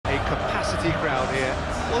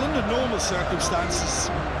Well, under normal circumstances,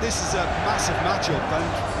 this is a massive matchup, and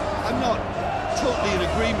I'm not totally in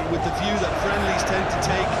agreement with the view that friendlies tend to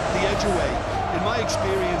take the edge away. In my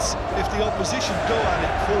experience, if the opposition go at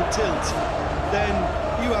it full tilt, then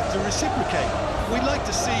you have to reciprocate. We'd like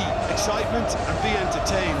to see excitement and be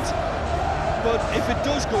entertained, but if it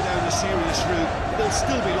does go down a serious route, there'll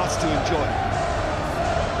still be lots to enjoy.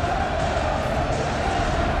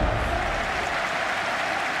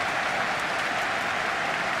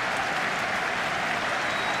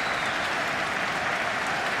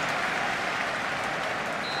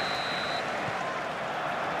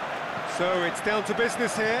 So it's down to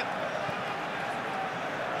business here.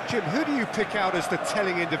 Jim, who do you pick out as the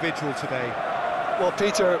telling individual today? Well,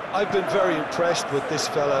 Peter, I've been very impressed with this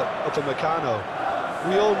fella, Upamecano.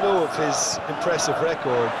 We all know of his impressive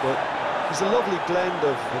record, but he's a lovely blend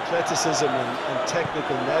of athleticism and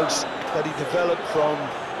technical nous that he developed from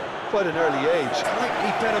quite an early age.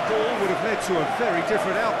 Slightly better ball would have led to a very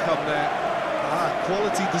different outcome there.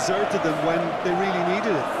 Quality deserted them when they really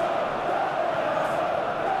needed it.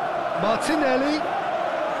 Martinelli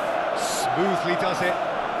smoothly does it.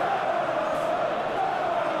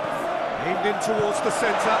 Aimed in towards the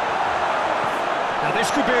centre. Now this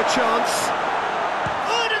could be a chance.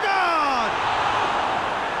 Odegaard!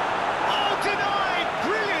 Oh, denied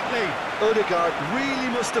brilliantly. Odegaard really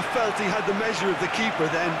must have felt he had the measure of the keeper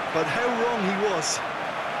then, but how wrong he was.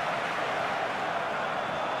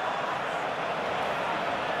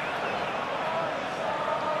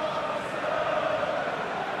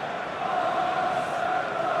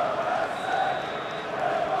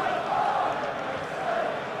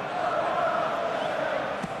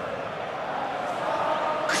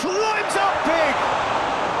 Climbs up big!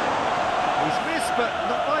 He's missed, but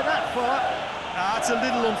not by that far. That's a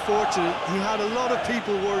little unfortunate. He had a lot of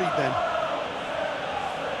people worried then.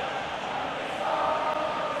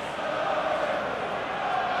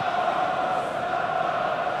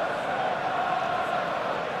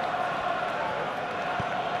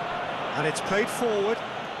 And it's played forward.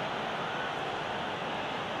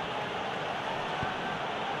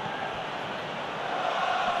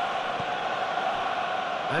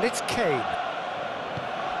 And it's Kane.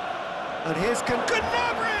 And here's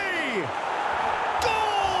Gnabry!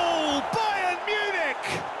 Goal! Bayern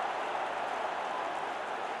Munich!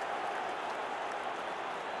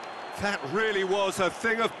 That really was a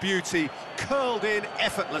thing of beauty, curled in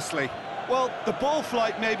effortlessly. Well, the ball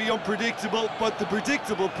flight may be unpredictable, but the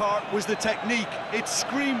predictable part was the technique. It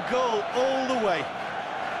screamed goal all the way.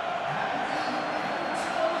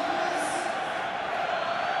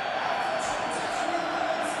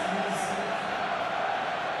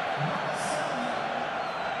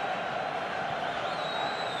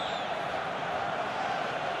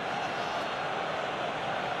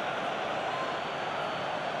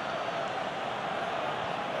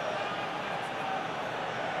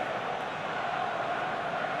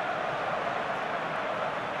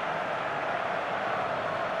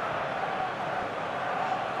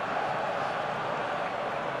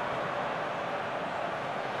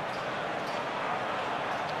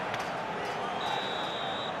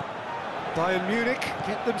 Bayern Munich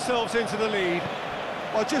get themselves into the lead.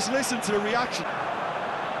 Well, just listen to the reaction.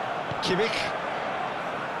 Kimmich.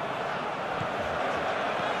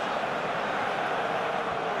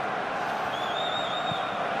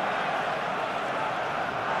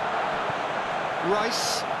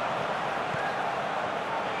 Rice.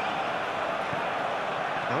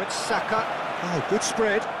 Now it's Saka. Oh, good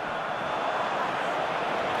spread.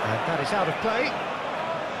 And that is out of play.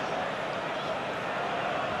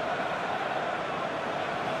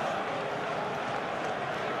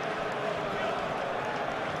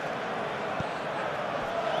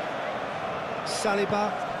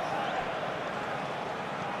 Saliba.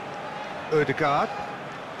 Odegaard.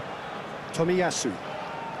 Tomiyasu.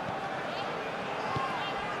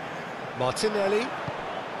 Martinelli.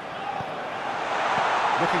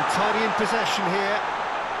 Looking tidy in possession here.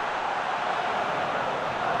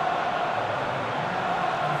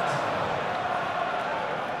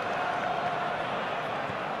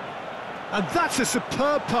 And that's a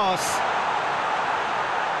superb pass.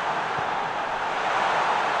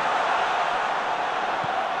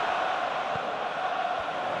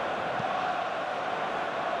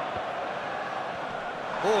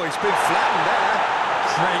 Oh, he's been flattened there.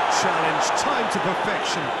 Great challenge, time to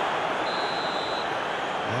perfection.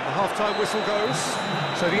 And the half-time whistle goes.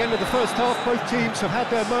 So the end of the first half, both teams have had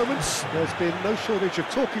their moments. There's been no shortage of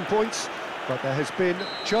talking points, but there has been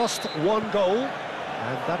just one goal,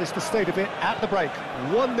 and that is the state of it at the break.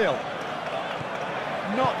 1-0.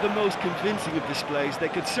 Not the most convincing of displays. They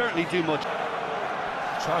could certainly do much.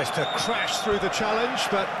 Tries to crash through the challenge,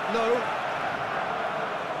 but no.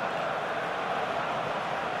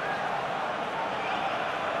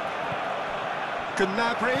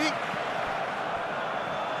 Gnabry.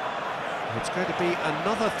 It's going to be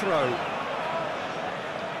another throw.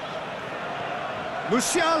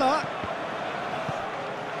 Musiala.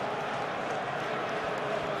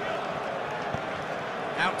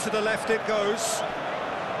 Out to the left it goes.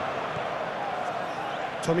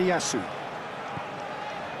 Tomiyasu.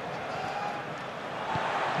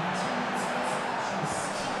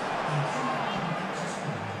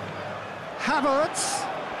 Havertz.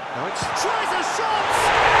 Now it's tries a shot!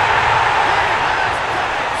 He has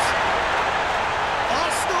got it!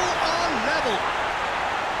 Arsenal are level.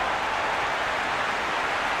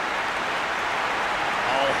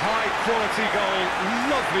 Oh, high quality goal,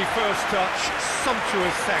 lovely first touch,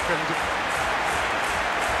 sumptuous second.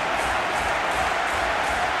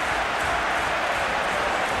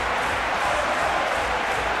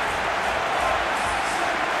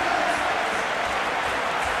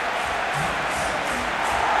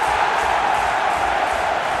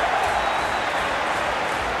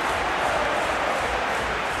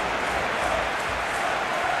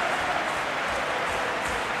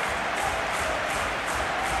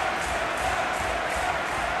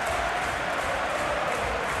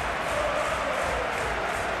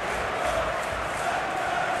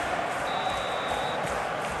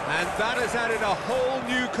 And that has added a whole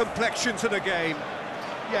new complexion to the game.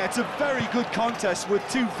 Yeah, it's a very good contest with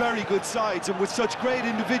two very good sides, and with such great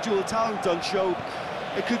individual talent on show,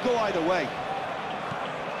 it could go either way.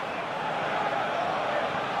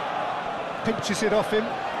 Pinches it off him.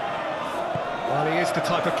 Well, he is the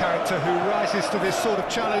type of character who rises to this sort of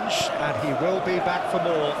challenge, and he will be back for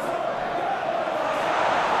more.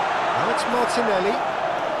 Now it's Martinelli.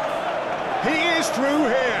 He is through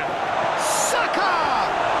here. Saka!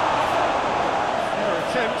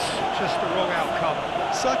 Attempt, just the wrong outcome.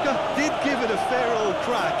 Saka did give it a fair old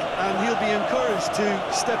crack, and he'll be encouraged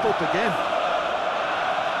to step up again.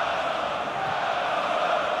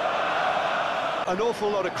 An awful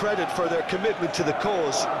lot of credit for their commitment to the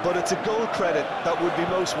cause, but it's a goal credit that would be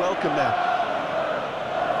most welcome now.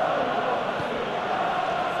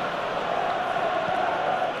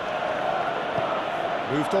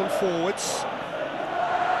 Moved on forwards.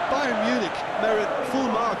 Bayern Munich merit full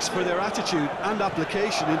marks for their attitude and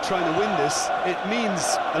application in trying to win this. It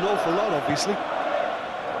means an awful lot, obviously.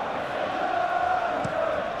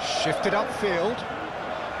 Shifted upfield.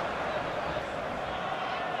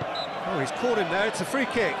 Oh, he's caught him there, it's a free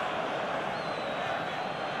kick.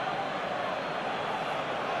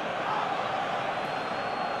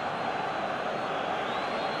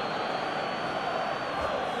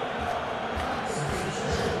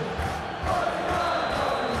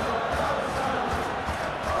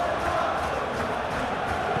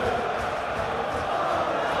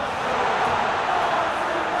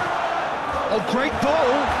 Oh, great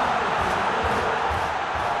ball!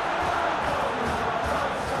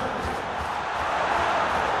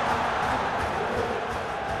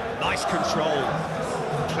 Nice control.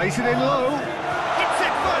 Plays it in low. Hits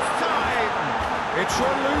it first time! It's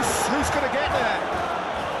run loose. Who's going to get there?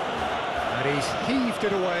 And he's heaved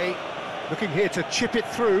it away. Looking here to chip it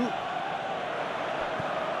through.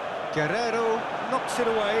 Guerrero knocks it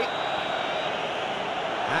away.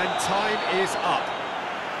 And time is up.